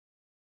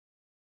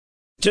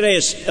Today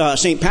is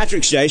St.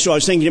 Patrick's Day, so I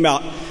was thinking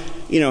about,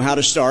 how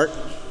to start.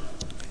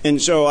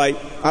 And so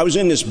I was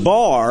in this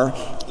bar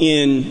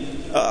in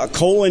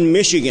Colon,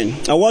 Michigan.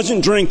 I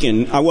wasn't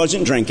drinking.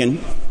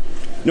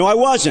 No, I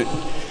wasn't.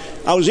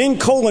 I was in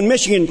Colon,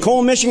 Michigan.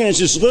 Colon, Michigan is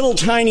this little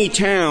tiny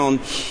town,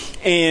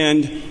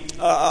 and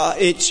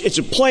it's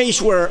a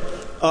place where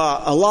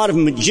a lot of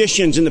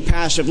magicians in the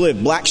past have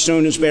lived.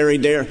 Blackstone is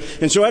buried there.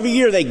 And so every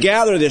year they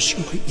gather this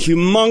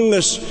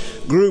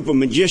humongous group of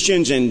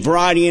magicians and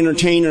variety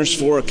entertainers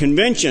for a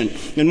convention.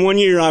 And one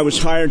year I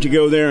was hired to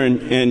go there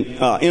and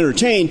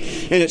entertain.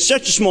 And it's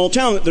such a small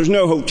town that there's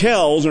no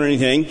hotels or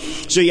anything.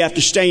 So you have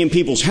to stay in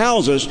people's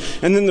houses.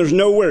 And then there's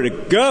nowhere to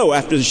go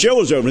after the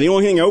show is over. The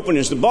only thing open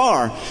is the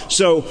bar.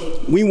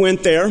 So we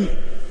went there.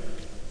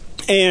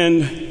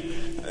 And,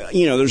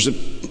 there's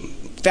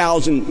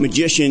 1,000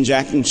 magicians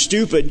acting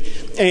stupid,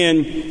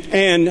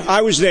 and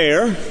I was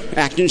there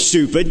acting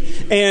stupid,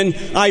 and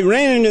I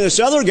ran into this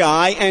other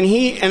guy, and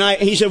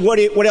he said,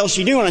 what else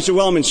you doing? I said,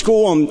 well, I'm in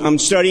school, I'm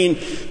studying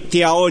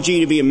theology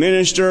to be a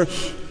minister.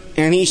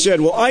 And he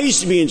said, well, I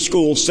used to be in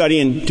school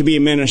studying to be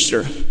a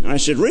minister. And I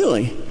said,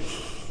 really?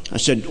 I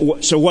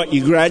said, so what,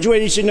 you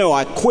graduated? He said, no,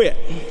 I quit.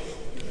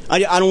 I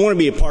don't want to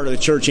be a part of the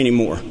church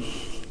anymore.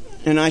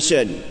 And I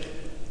said,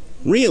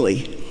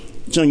 really?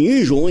 It's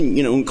unusual,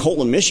 in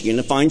Colon, Michigan,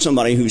 to find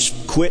somebody who's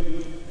quit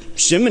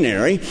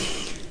seminary.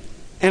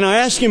 And I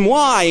asked him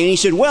why, and he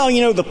said, well,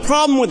 the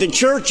problem with the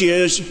church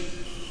is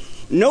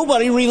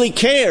nobody really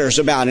cares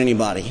about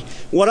anybody.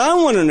 What I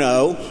want to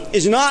know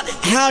is not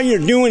how you're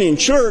doing in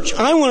church.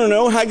 I want to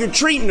know how you're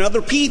treating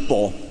other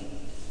people.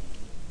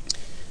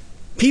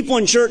 People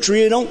in church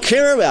really don't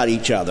care about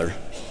each other.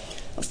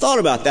 I've thought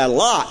about that a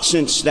lot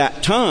since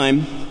that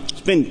time.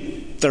 It's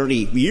been 30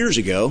 years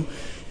ago.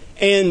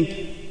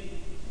 And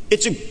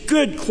it's a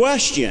good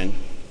question.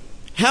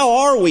 How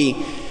are we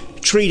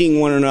treating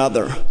one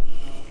another?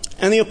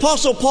 And the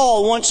Apostle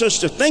Paul wants us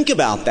to think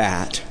about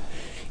that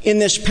in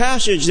this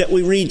passage that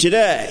we read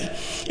today.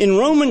 In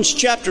Romans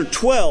chapter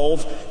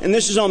 12, and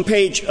this is on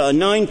page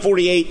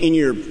 948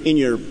 in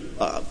your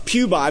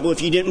Pew Bible.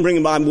 If you didn't bring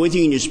a Bible with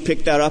you, you can just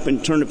pick that up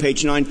and turn to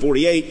page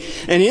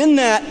 948. And in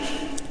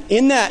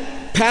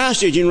that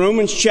passage in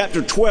Romans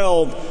chapter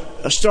 12,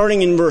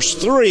 starting in verse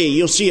 3,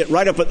 you'll see it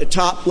right up at the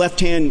top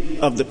left hand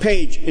of the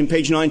page, in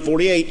page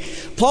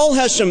 948. Paul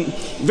has some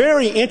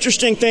very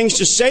interesting things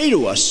to say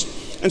to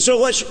us. And so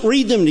let's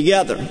read them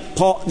together.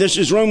 This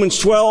is Romans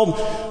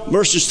 12,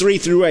 verses 3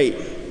 through 8.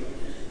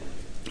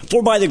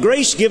 For by the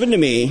grace given to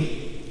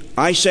me,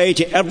 I say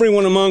to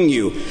everyone among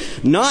you,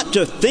 not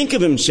to think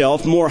of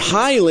himself more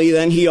highly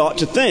than he ought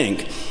to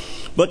think,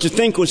 but to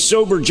think with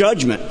sober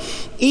judgment,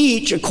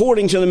 each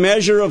according to the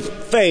measure of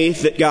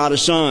faith that God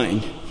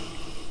assigned.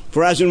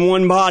 For as in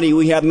one body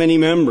we have many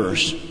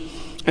members,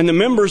 and the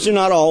members do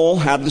not all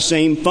have the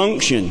same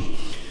function.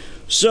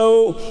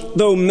 So,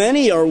 though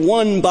many are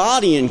one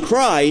body in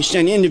Christ,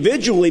 and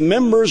individually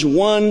members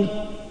one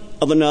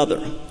of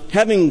another,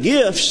 having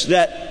gifts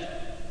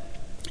that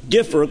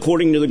differ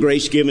according to the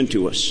grace given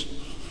to us,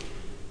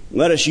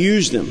 let us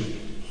use them.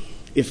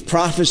 If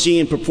prophecy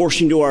in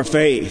proportion to our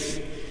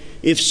faith,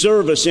 if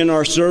service in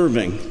our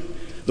serving,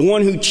 the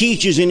one who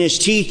teaches in his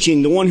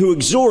teaching, the one who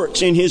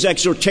exhorts in his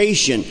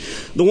exhortation,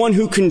 the one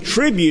who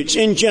contributes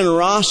in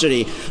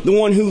generosity, the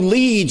one who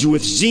leads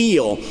with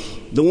zeal,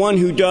 the one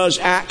who does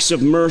acts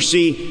of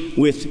mercy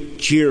with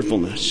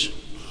cheerfulness.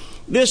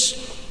 This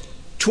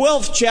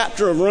 12th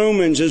chapter of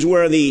Romans is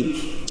where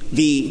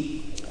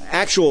the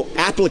actual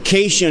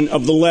application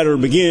of the letter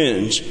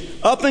begins.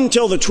 Up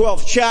until the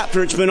 12th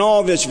chapter, it's been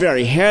all this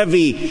very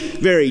heavy,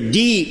 very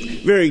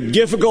deep, very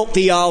difficult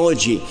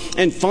theology.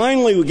 And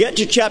finally, we get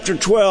to chapter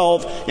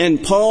 12,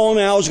 and Paul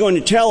now is going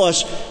to tell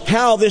us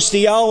how this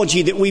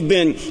theology that we've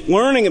been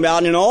learning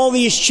about in all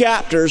these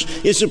chapters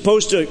is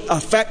supposed to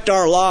affect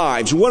our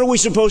lives. What are we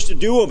supposed to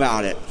do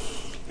about it?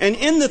 And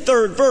in the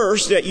third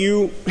verse that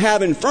you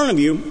have in front of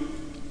you,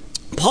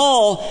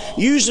 Paul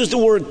uses the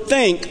word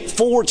think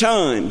 4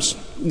 times.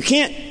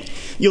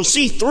 You'll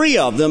see 3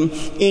 of them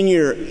in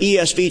your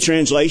ESV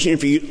translation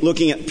if you're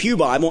looking at Pew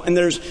Bible. And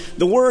there's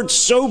the word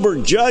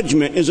sober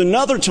judgment is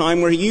another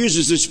time where he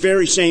uses this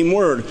very same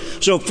word.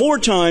 So 4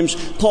 times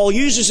Paul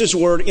uses this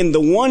word in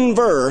the one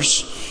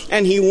verse,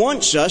 and he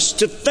wants us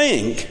to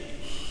think.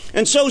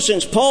 And so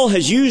since Paul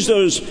has used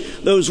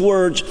those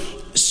words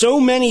so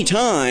many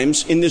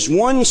times in this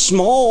one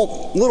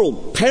small little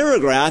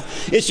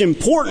paragraph, it's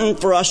important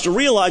for us to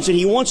realize that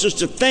he wants us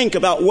to think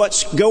about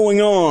what's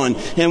going on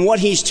and what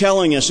he's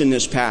telling us in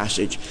this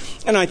passage.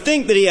 And I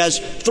think that he has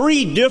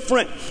 3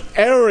 different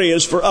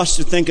areas for us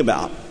to think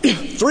about.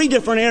 3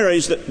 different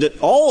areas that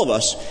all of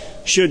us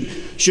should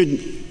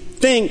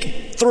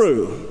think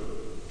through.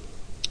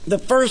 The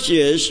first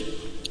is,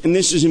 and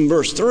this is in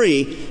verse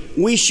 3,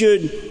 we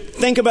should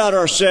think about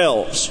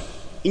ourselves.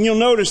 And you'll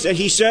notice that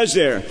he says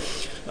there,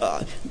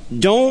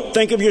 don't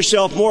think of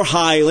yourself more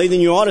highly than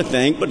you ought to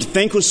think, but to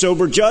think with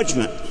sober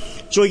judgment.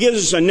 So he gives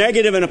us a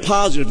negative and a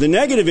positive. The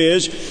negative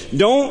is,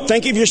 don't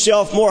think of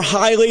yourself more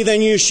highly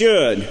than you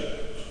should.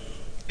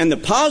 And the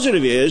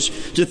positive is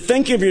to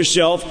think of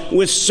yourself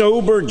with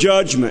sober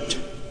judgment.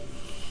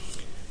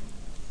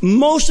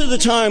 Most of the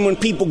time when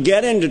people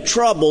get into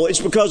trouble,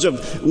 it's because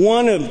of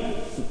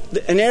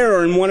an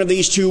error in one of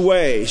these two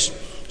ways.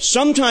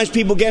 Sometimes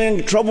people get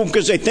into trouble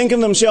because they think of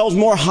themselves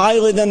more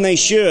highly than they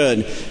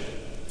should,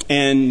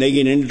 and they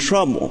get into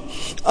trouble.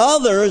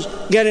 Others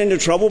get into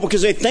trouble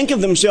because they think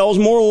of themselves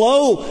more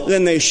low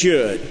than they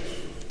should.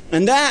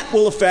 And that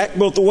will affect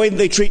both the way that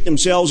they treat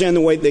themselves and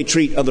the way they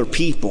treat other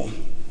people.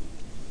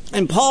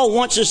 And Paul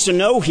wants us to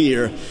know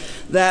here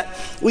that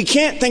we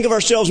can't think of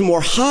ourselves more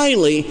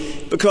highly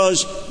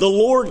because the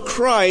Lord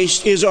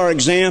Christ is our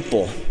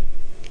example.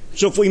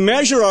 So if we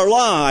measure our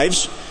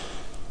lives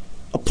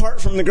apart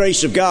from the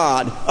grace of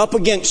God up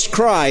against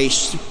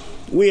Christ,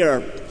 we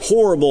are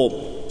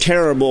horrible,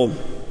 terrible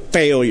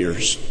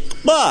failures.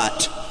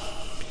 But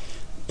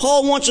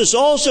Paul wants us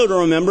also to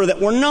remember that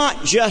we're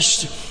not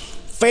just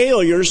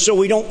failures so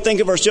we don't think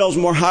of ourselves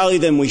more highly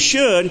than we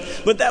should,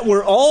 but that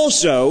we're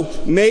also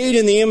made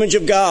in the image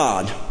of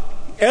God.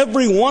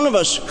 Every one of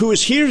us who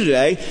is here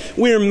today,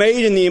 we are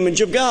made in the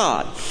image of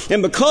God.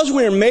 And because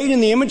we are made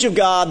in the image of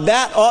God,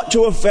 that ought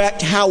to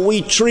affect how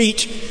we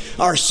treat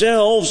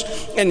ourselves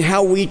and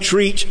how we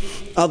treat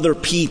other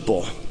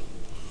people.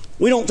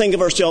 We don't think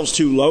of ourselves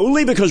too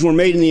lowly because we're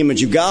made in the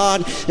image of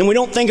God, and we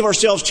don't think of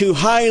ourselves too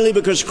highly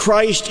because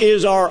Christ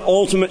is our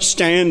ultimate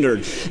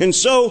standard. And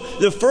so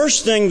the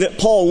first thing that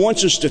Paul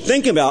wants us to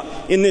think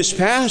about in this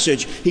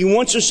passage, he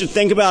wants us to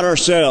think about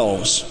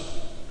ourselves.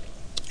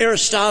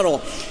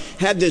 Aristotle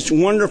had this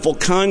wonderful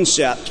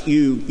concept.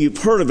 You've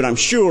heard of it, I'm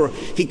sure.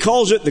 He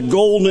calls it the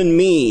golden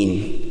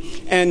mean.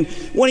 And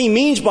what he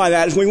means by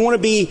that is we want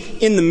to be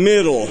in the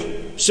middle.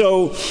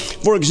 So,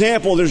 for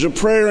example, there's a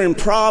prayer in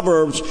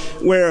Proverbs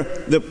where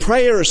the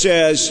prayer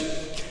says,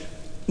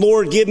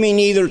 Lord, give me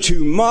neither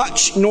too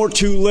much nor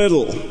too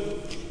little.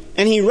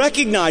 And he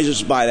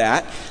recognizes by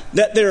that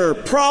there are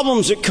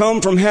problems that come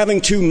from having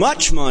too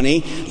much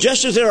money,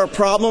 just as there are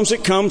problems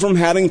that come from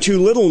having too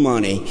little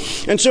money.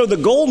 And so the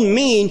golden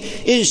mean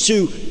is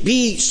to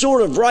be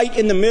sort of right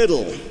in the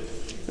middle.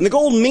 And the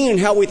golden mean in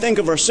how we think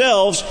of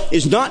ourselves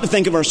is not to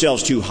think of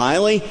ourselves too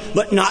highly,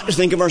 but not to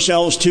think of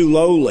ourselves too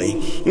lowly.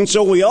 And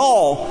so we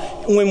all,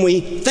 when we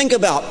think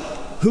about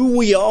who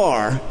we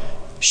are,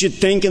 should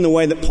think in the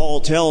way that Paul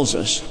tells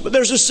us. But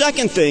there's a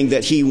second thing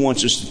that he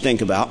wants us to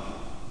think about.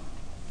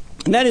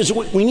 And that is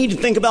we need to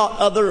think about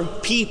other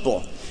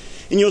people.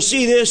 And you'll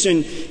see this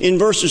in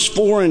verses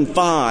 4 and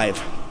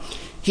 5.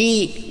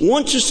 He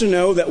wants us to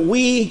know that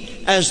we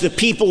as the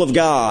people of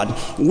God,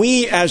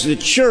 we as the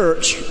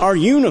church are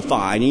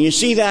unified. And you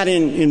see that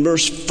in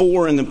verse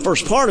 4 in the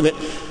first part of it.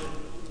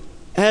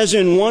 As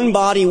in one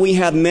body we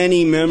have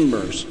many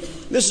members.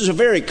 This is a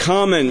very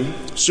common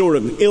sort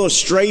of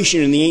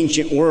illustration in the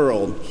ancient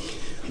world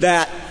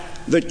that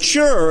the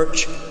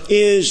church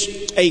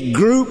is a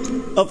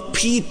group of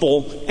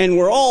people, and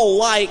we're all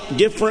like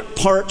different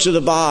parts of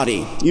the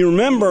body. You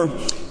remember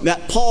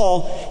that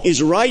Paul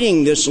is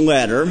writing this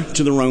letter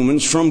to the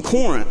Romans from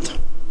Corinth.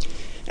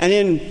 And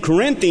in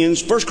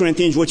Corinthians, 1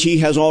 Corinthians, which he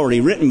has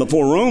already written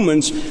before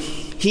Romans,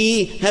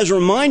 he has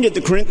reminded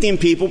the Corinthian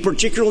people,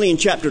 particularly in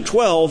chapter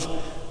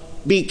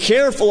 12, be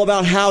careful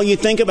about how you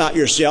think about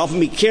yourself and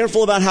be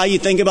careful about how you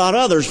think about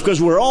others,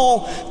 because we're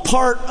all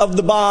part of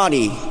the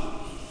body.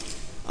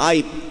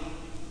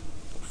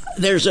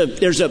 There's a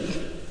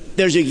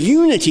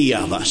unity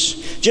of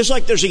us, just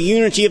like there's a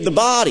unity of the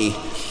body.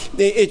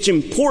 It's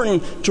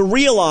important to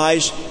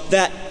realize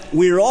that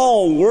we're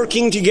all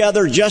working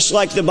together just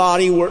like the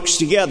body works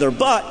together.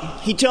 But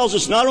he tells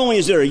us not only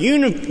is there a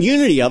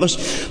unity of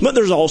us, but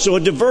there's also a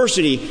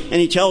diversity.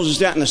 And he tells us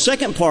that in the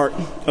second part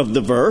of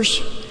the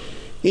verse.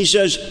 He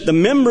says, the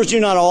members do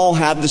not all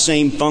have the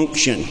same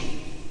function.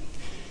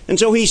 And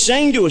so he's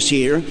saying to us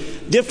here,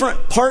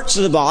 different parts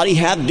of the body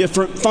have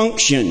different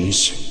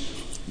functions.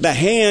 The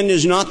hand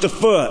is not the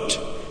foot,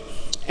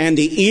 and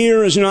the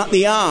ear is not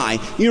the eye.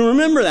 You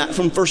remember that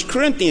from 1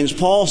 Corinthians.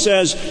 Paul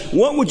says,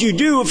 what would you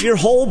do if your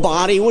whole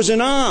body was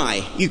an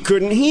eye? You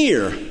couldn't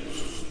hear,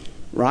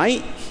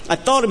 right? I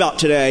thought about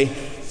today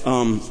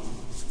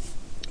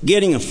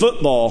getting a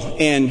football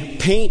and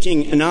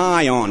painting an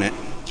eye on it,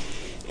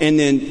 and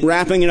then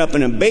wrapping it up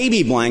in a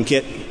baby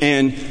blanket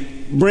and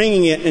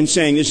bringing it and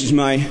saying, this is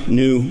my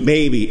new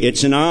baby.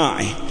 It's an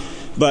eye.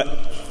 But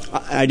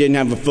I didn't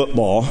have a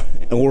football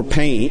or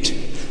paint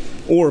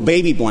or a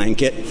baby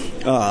blanket.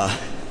 And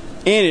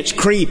it's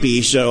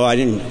creepy, so I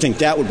didn't think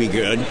that would be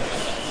good.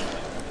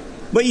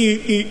 But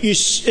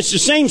it's the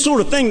same sort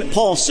of thing that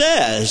Paul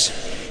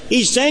says.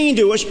 He's saying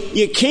to us,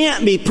 you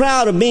can't be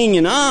proud of being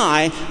an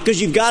eye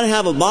because you've got to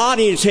have a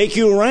body to take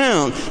you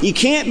around. You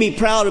can't be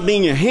proud of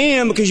being a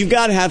hand because you've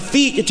got to have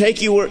feet to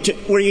take you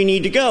where you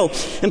need to go.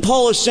 And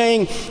Paul is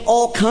saying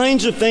all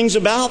kinds of things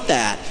about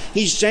that.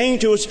 He's saying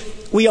to us,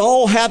 we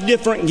all have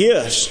different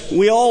gifts.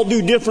 We all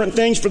do different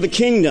things for the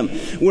kingdom.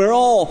 We're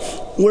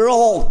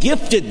all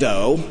gifted,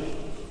 though,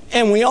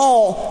 and we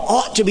all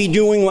ought to be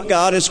doing what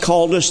God has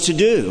called us to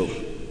do.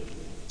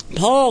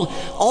 Paul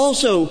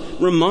also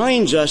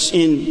reminds us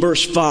in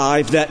verse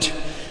 5 that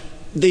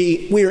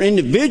we are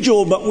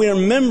individual, but we are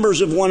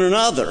members of one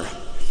another.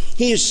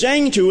 He is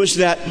saying to us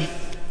that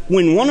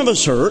when one of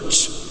us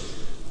hurts,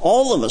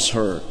 all of us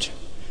hurt.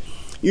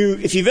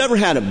 If you've ever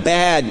had a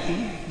bad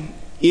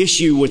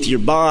issue with your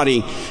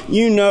body,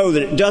 you know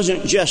that it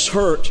doesn't just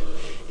hurt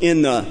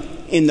in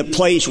the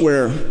place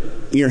where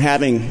you're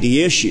having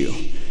the issue.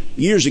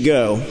 Years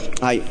ago,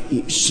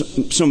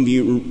 some of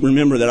you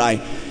remember that I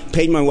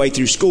paid my way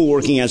through school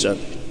working as a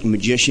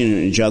magician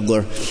and a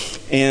juggler,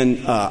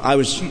 and I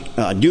was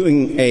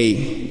doing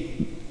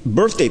a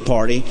birthday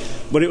party,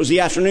 but it was the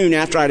afternoon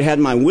after I'd had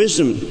my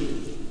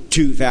wisdom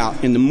tooth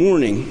out in the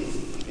morning.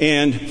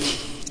 And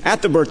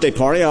at the birthday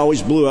party, I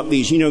always blew up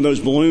these, those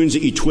balloons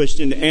that you twist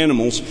into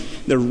animals.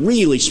 They're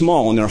really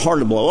small and they're hard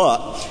to blow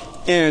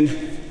up.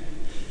 And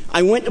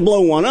I went to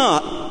blow one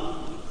up,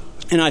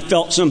 and I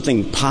felt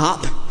something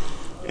pop,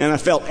 and I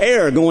felt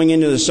air going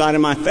into the side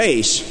of my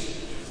face.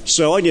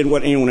 So I did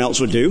what anyone else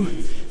would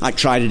do. I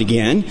tried it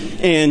again,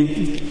 and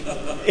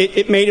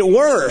it made it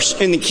worse.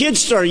 And the kids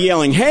started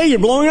yelling, "Hey, you're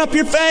blowing up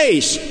your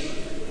face!"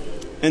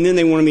 And then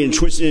they wanted me to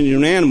twist it into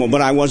an animal,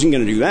 but I wasn't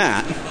going to do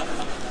that.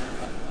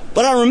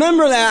 But I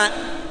remember that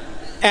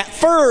at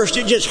first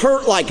it just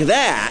hurt like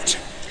that.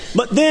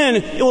 But then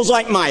it was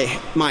like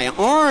my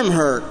arm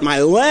hurt,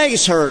 my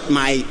legs hurt,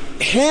 my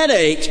head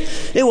ached.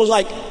 It was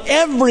like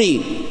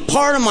every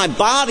part of my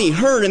body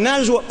hurt. And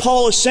that is what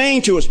Paul is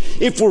saying to us.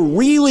 If we're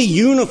really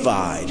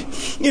unified,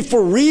 if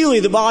we're really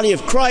the body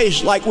of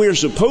Christ like we're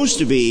supposed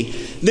to be,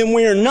 then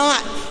we're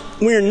not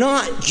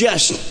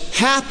just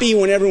happy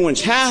when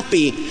everyone's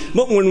happy,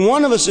 but when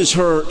one of us is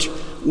hurt,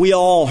 we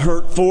all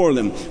hurt for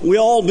them. We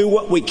all do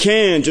what we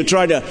can to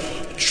try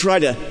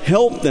to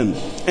help them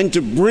and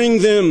to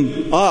bring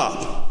them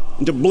up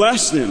and to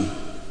bless them.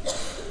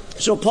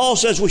 So Paul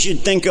says we should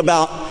think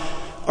about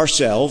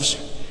ourselves.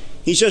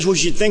 He says we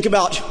should think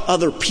about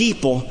other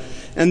people.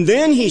 And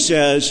then he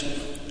says,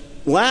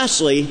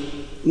 lastly,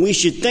 we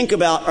should think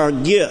about our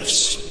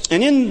gifts.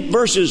 And in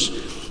verses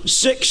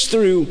 6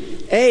 through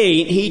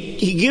 8,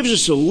 he gives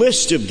us a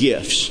list of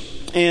gifts.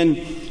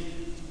 And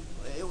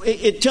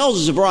it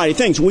tells us a variety of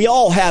things. We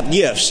all have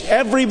gifts.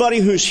 Everybody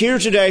who's here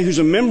today, who's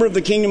a member of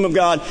the kingdom of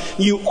God,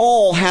 you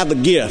all have a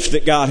gift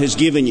that God has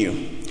given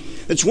you.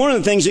 It's one of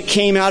the things that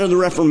came out of the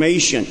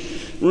Reformation.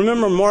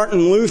 Remember,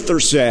 Martin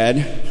Luther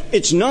said,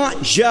 it's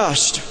not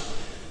just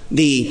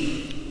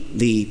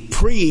the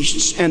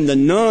priests and the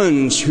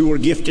nuns who were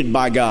gifted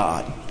by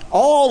God.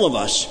 All of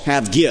us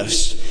have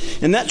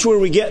gifts. And that's where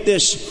we get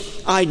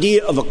this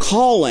idea of a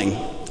calling,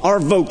 our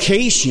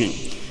vocation.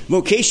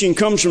 Vocation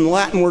comes from the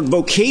Latin word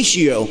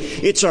vocatio.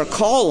 It's our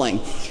calling.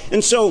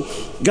 And so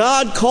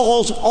God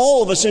calls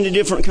all of us into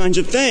different kinds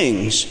of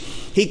things.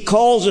 He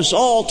calls us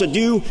all to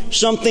do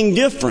something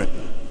different.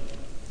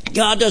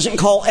 God doesn't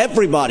call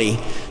everybody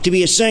to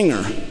be a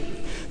singer.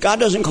 God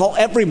doesn't call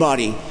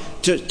everybody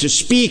to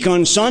speak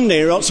on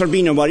Sunday, or else there'd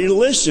be nobody to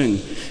listen.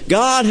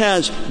 God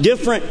has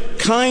different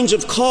kinds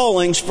of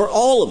callings for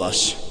all of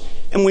us.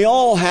 And we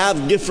all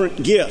have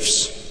different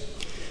gifts.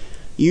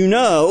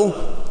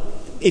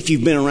 If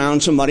you've been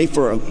around somebody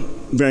for a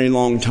very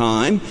long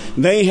time,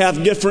 they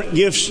have different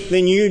gifts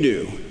than you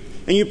do.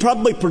 And you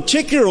probably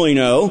particularly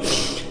know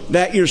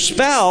that your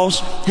spouse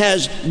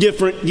has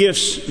different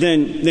gifts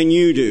than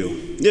you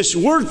do. This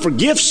word for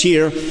gifts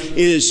here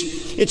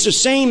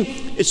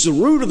it's the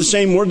root of the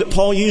same word that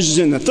Paul uses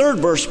in the third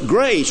verse,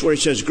 grace, where he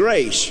says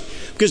grace.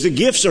 Because the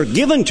gifts are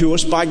given to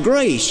us by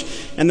grace.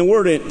 And the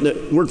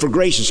word for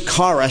grace is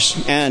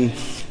charis, and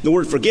the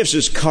word for gifts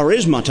is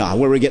charismata,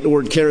 where we get the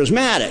word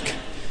charismatic.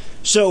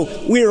 So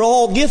we're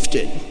all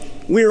gifted.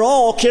 We're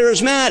all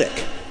charismatic.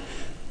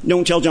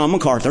 Don't tell John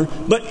MacArthur.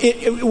 But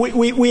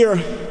we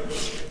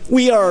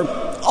are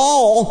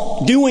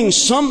all doing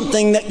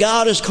something that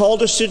God has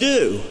called us to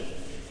do.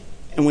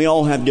 And we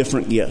all have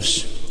different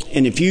gifts.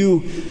 And if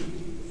you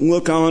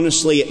look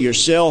honestly at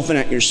yourself and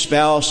at your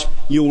spouse,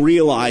 you'll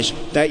realize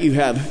that you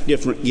have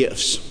different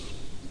gifts.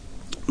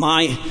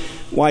 My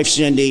wife,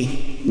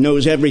 Cindy,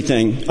 knows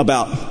everything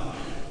about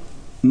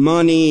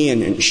money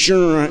and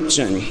insurance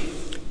and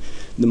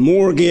the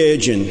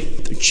mortgage and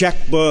the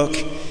checkbook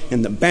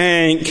and the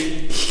bank.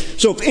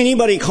 So if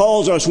anybody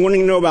calls us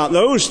wanting to know about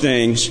those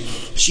things,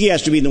 she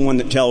has to be the one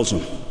that tells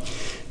them.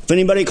 If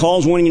anybody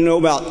calls wanting to know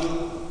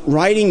about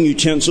writing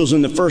utensils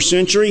in the first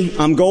century,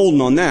 I'm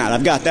golden on that.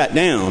 I've got that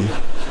down.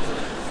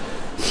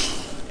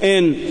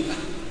 And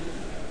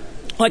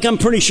I'm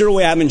pretty sure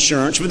we have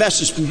insurance, but that's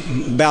just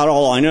about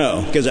all I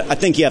know, because I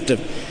think you have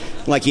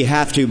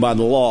to by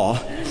the law.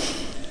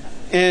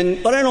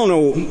 But I don't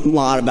know a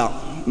lot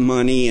about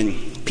money,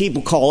 and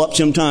people call up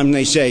sometimes and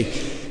they say,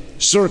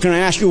 "Sir, can I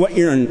ask you what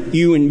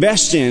you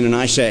invest in?" And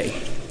I say,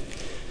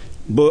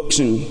 "Books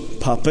and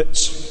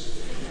puppets."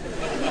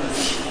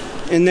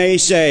 And they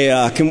say,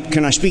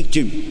 can I speak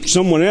to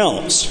someone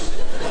else?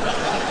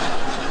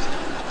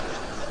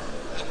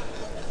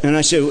 And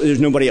I say, well, there's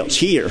nobody else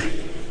here.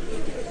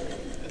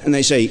 And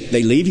they say,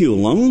 they leave you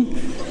alone?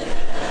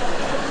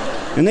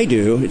 And they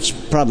do. It's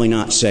probably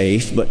not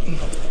safe, but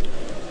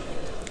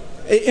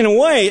in a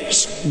way,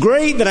 it's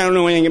great that I don't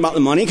know anything about the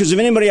money, because if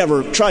anybody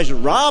ever tries to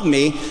rob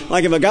me,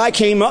 like if a guy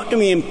came up to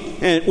me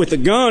and with a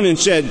gun and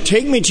said,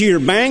 take me to your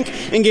bank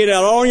and get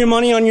out all your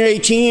money on your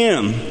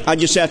ATM, I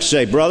just have to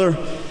say, brother,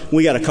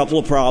 we got a couple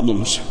of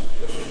problems.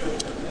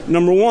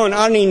 Number one,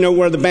 I don't even know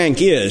where the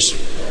bank is.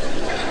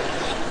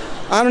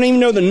 I don't even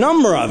know the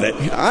number of it.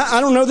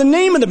 I don't know the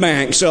name of the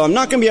bank, so I'm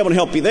not going to be able to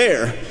help you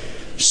there.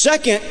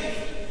 Second,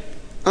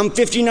 I'm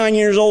 59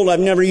 years old. I've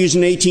never used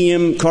an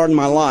ATM card in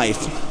my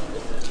life.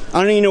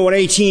 I don't even know what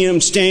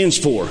ATM stands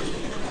for.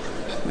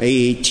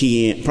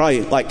 ATM,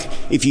 probably like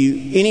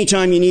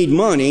anytime you need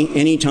money,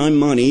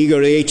 you go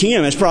to the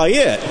ATM. That's probably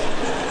it.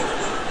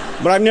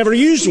 But I've never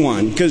used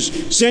one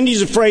because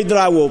Cindy's afraid that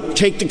I will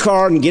take the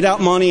card and get out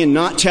money and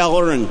not tell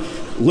her and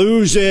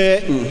lose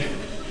it.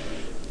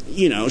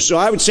 And, so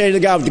I would say to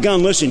the guy with the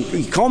gun,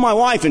 listen, call my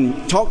wife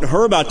and talk to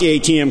her about the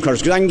ATM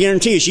cards, because I can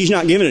guarantee you she's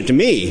not giving it to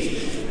me.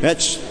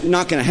 That's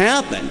not going to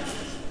happen.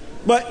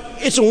 But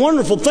it's a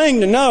wonderful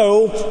thing to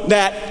know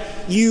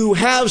that you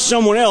have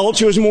someone else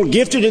who is more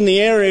gifted in the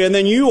area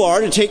than you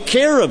are to take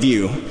care of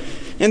you.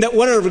 And that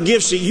whatever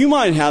gifts that you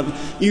might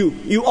have,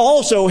 you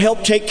also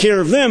help take care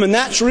of them. And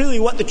that's really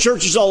what the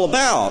church is all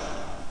about.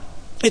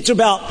 It's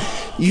about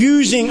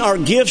using our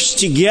gifts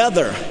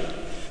together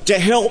to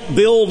help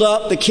build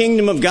up the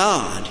kingdom of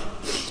God.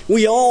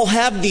 We all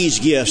have these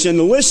gifts, and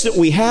the list that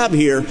we have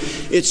here,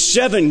 it's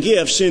 7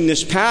 gifts in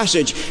this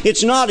passage.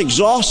 It's not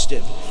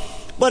exhaustive,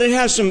 but it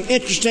has some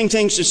interesting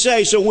things to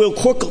say, so we'll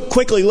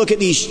quickly look at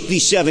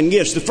these 7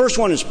 gifts. The first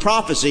one is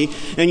prophecy,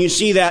 and you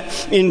see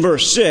that in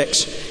verse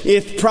 6.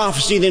 If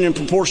prophecy, then in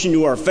proportion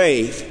to our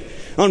faith.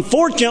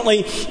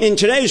 Unfortunately, in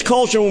today's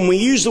culture, when we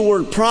use the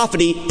word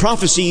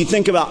prophecy, you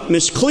think about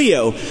Miss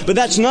Cleo, but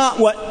that's not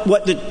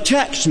what the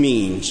text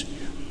means.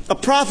 A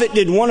prophet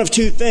did one of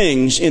 2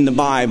 things in the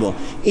Bible.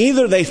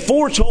 Either they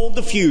foretold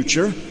the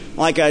future,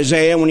 like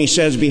Isaiah when he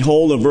says,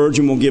 behold, a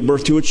virgin will give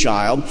birth to a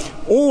child,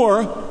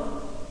 or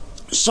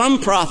some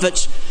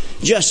prophets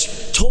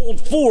just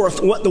told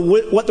forth what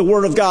the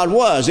Word of God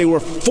was. They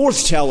were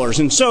forth-tellers,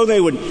 and so they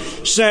would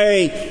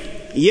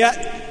say,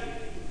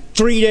 yet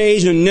 3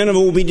 days and Nineveh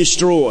will be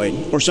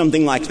destroyed, or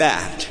something like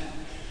that.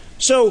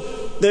 So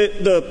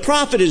the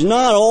prophet is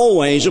not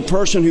always a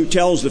person who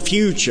tells the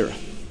future.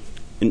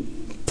 And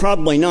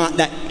probably not,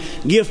 that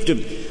gift of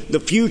the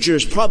future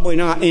is probably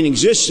not in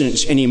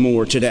existence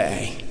anymore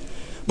today.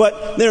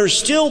 But there are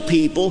still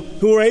people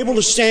who are able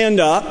to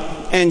stand up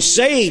and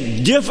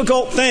say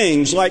difficult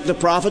things like the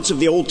prophets of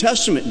the Old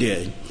Testament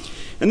did.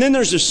 And then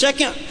there's a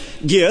second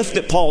gift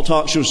that Paul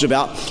talks to us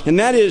about, and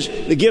that is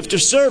the gift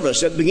of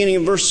service at the beginning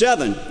of verse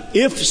 7.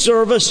 If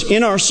service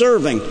in our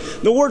serving.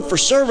 The word for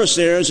service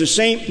there is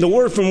the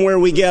word from where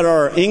we get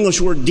our English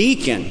word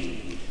deacon.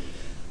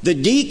 The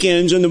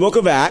deacons in the book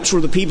of Acts were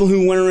the people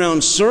who went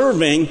around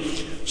serving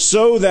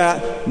so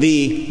that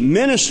the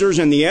ministers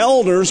and the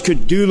elders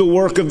could do the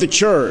work of the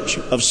church,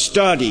 of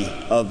study,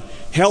 of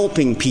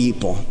helping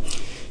people.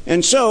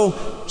 And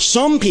so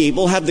some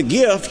people have the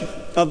gift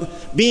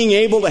of being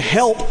able to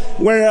help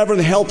wherever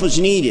the help is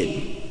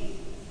needed.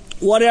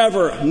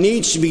 Whatever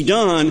needs to be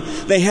done,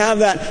 they have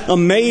that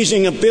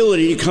amazing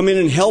ability to come in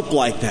and help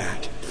like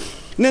that.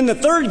 And then the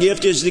third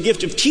gift is the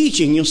gift of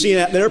teaching. You'll see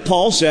that there.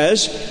 Paul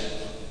says,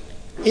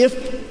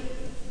 if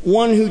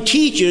one who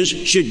teaches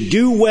should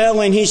do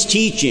well in his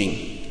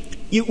teaching.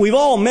 We've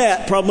all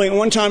met, probably at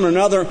one time or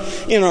another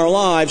in our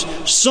lives,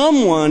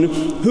 someone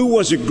who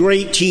was a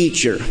great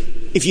teacher.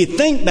 If you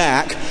think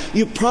back,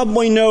 you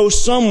probably know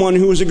someone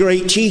who was a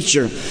great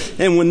teacher.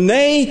 And when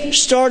they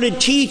started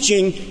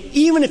teaching,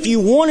 even if you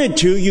wanted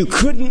to, you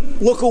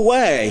couldn't look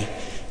away.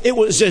 It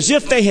was as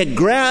if they had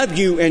grabbed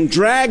you and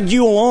dragged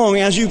you along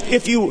as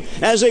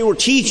they were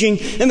teaching,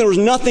 and there was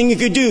nothing you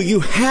could do.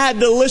 You had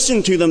to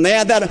listen to them. They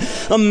had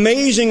that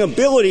amazing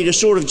ability to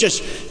sort of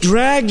just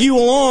drag you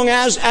along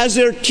as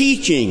they're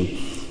teaching.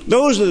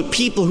 Those are the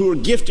people who are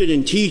gifted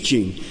in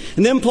teaching.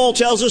 And then Paul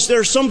tells us there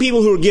are some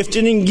people who are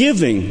gifted in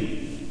giving.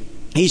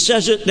 He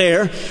says it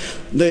there,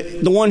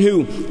 the one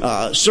who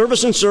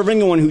service and serving,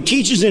 the one who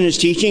teaches in his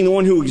teaching, the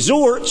one who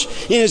exhorts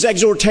in his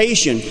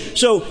exhortation.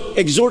 So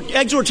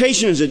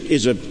exhortation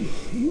is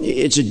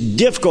a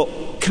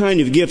difficult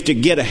kind of gift to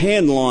get a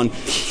handle on.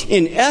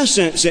 In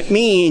essence, it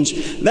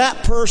means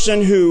that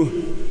person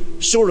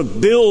who sort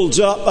of builds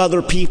up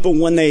other people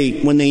when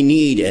they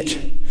need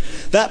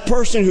it. That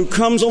person who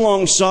comes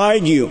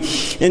alongside you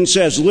and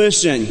says,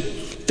 listen,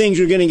 things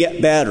are going to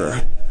get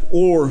better.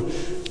 Or,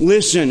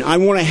 listen, I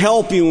want to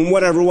help you in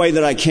whatever way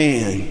that I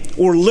can.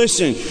 Or,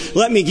 listen,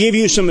 let me give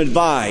you some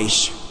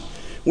advice.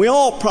 We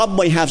all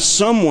probably have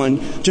someone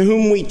to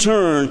whom we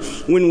turn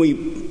when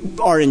we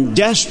are in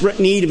desperate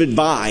need of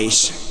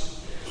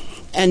advice.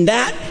 And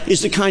that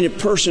is the kind of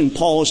person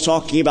Paul is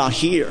talking about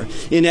here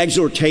in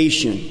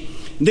exhortation.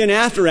 Then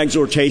after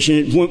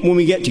exhortation, when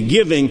we get to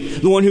giving,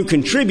 the one who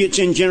contributes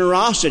in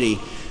generosity.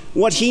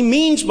 What he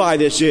means by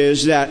this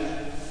is that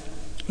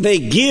they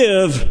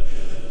give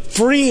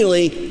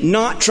freely,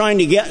 not trying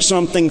to get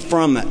something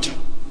from it.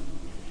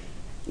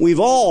 we've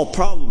all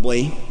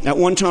probably, at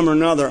one time or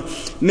another,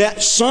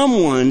 met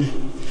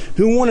someone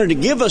who wanted to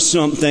give us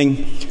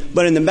something,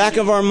 but in the back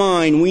of our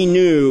mind, we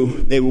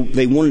knew they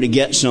wanted to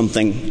get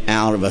something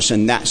out of us,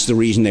 and that's the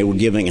reason they were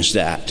giving us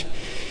that.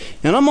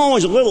 And I'm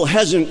always a little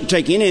hesitant to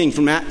take anything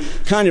from that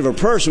kind of a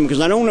person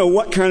because I don't know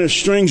what kind of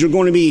strings are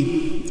going to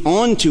be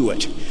onto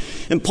it.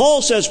 And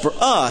Paul says for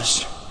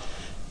us,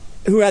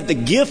 who had the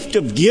gift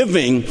of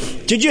giving,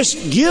 to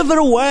just give it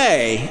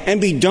away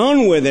and be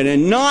done with it,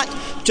 and not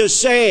to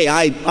say,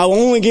 I'll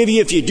only give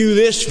you if you do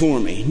this for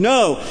me.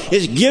 No,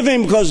 it's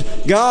giving because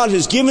God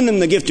has given them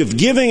the gift of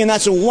giving, and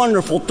that's a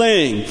wonderful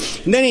thing.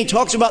 And then he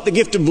talks about the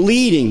gift of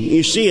leading.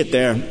 You see it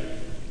there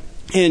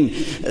in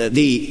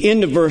the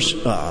end of verse,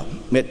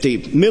 at the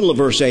middle of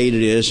verse 8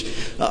 it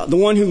is, the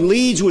one who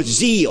leads with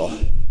zeal.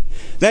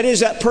 That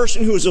is, that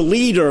person who is a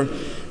leader,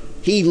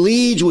 he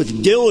leads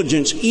with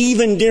diligence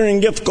even during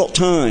difficult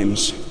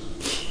times.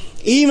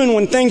 Even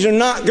when things are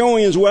not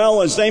going as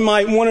well as they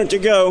might want it to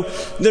go,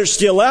 they're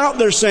still out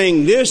there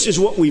saying, this is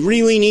what we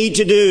really need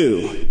to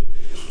do.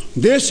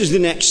 This is the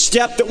next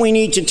step that we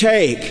need to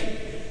take.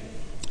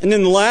 And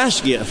then the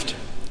last gift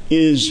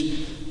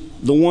is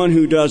the one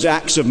who does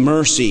acts of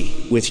mercy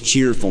with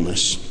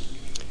cheerfulness.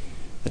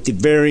 At the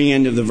very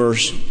end of the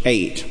verse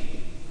 8.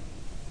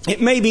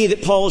 It may be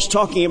that Paul is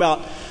talking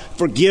about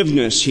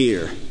forgiveness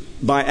here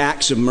by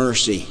acts of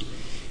mercy.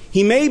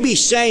 He may be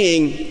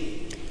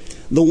saying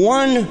the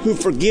one who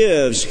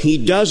forgives,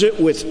 he does it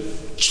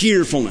with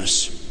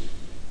cheerfulness.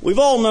 We've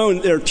all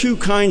known there are two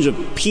kinds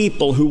of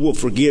people who will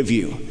forgive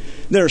you.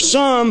 There are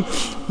some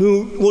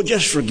who will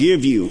just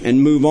forgive you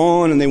and move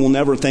on and they will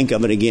never think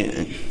of it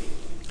again.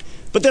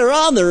 But there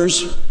are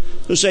others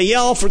who say, yeah,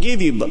 I'll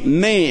forgive you, but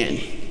man,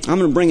 I'm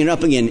going to bring it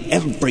up again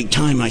every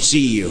time I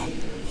see you.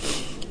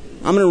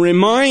 I'm going to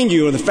remind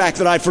you of the fact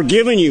that I've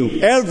forgiven you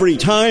every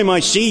time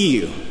I see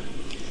you.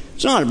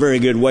 It's not a very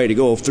good way to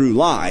go through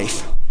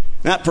life.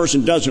 That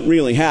person doesn't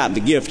really have the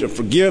gift of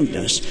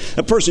forgiveness.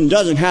 That person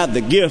doesn't have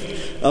the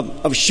gift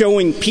of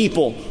showing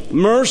people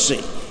mercy.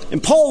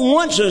 And Paul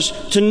wants us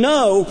to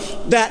know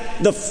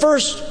that the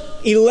first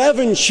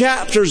 11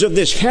 chapters of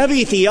this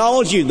heavy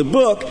theology of the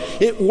book,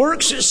 it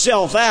works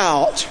itself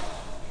out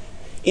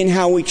in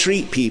how we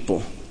treat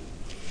people.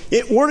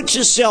 It works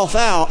itself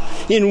out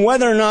in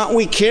whether or not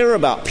we care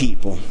about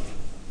people.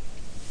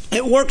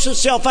 It works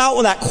itself out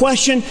with that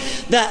question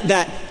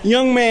that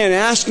young man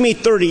asked me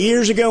 30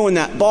 years ago in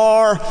that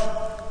bar.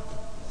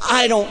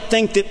 I don't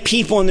think that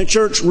people in the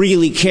church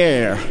really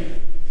care.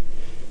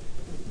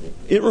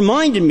 It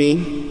reminded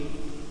me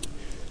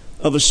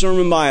of a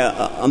sermon by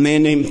a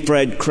man named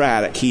Fred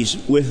Craddock. He's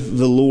with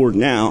the Lord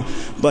now,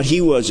 but he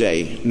was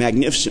a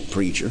magnificent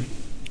preacher.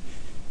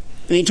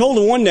 And he told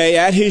it one day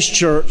at his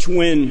church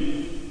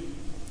when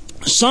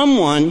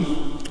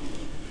someone,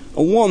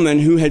 a woman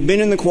who had been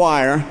in the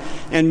choir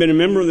and been a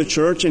member of the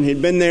church and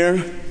had been there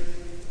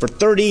for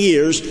 30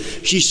 years,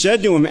 she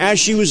said to him as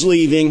she was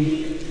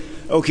leaving,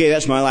 okay,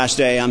 that's my last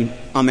day.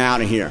 I'm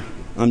out of here.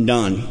 I'm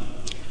done.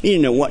 He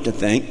didn't know what to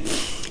think.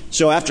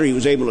 So after he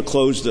was able to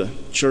close the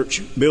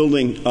church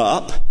building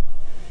up,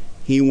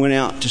 he went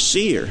out to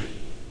see her.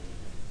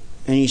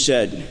 And he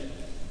said,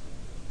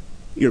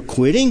 you're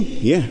quitting?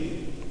 Yeah.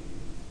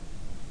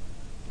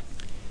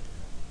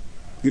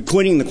 You're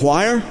quitting the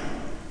choir?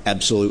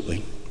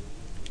 Absolutely.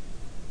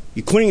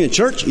 You quitting the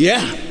church?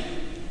 Yeah.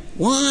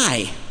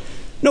 Why?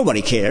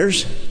 Nobody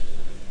cares.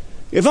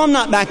 If I'm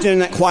not back there in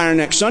that choir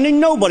next Sunday,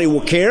 nobody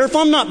will care. If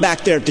I'm not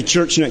back there at the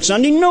church next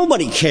Sunday,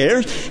 nobody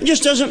cares. It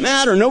just doesn't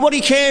matter. Nobody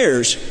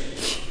cares.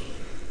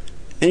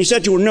 And he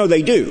said to her, no,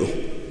 they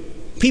do.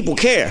 People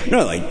care.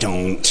 No, they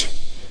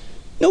don't.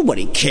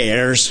 Nobody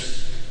cares.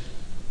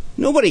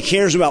 Nobody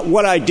cares about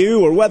what I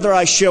do or whether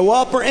I show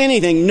up or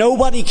anything.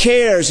 Nobody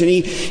cares. And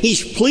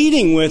he's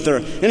pleading with her.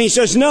 And he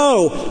says,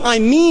 no, I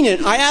mean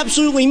it. I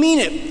absolutely mean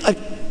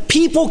it.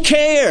 People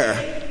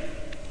care.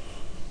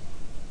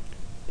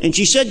 And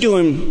she said to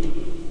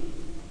him,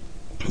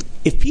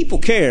 if people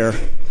care,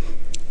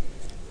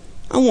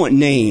 I want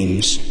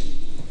names.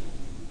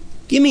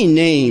 Give me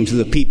names of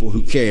the people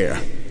who care.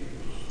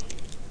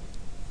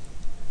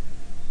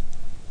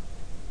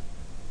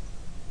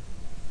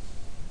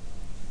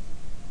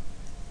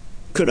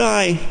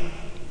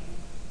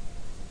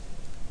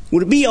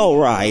 Would it be all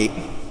right?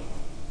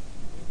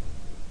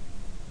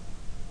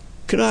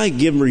 Could I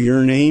give her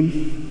your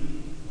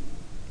name?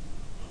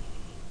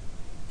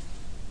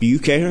 Do you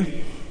care?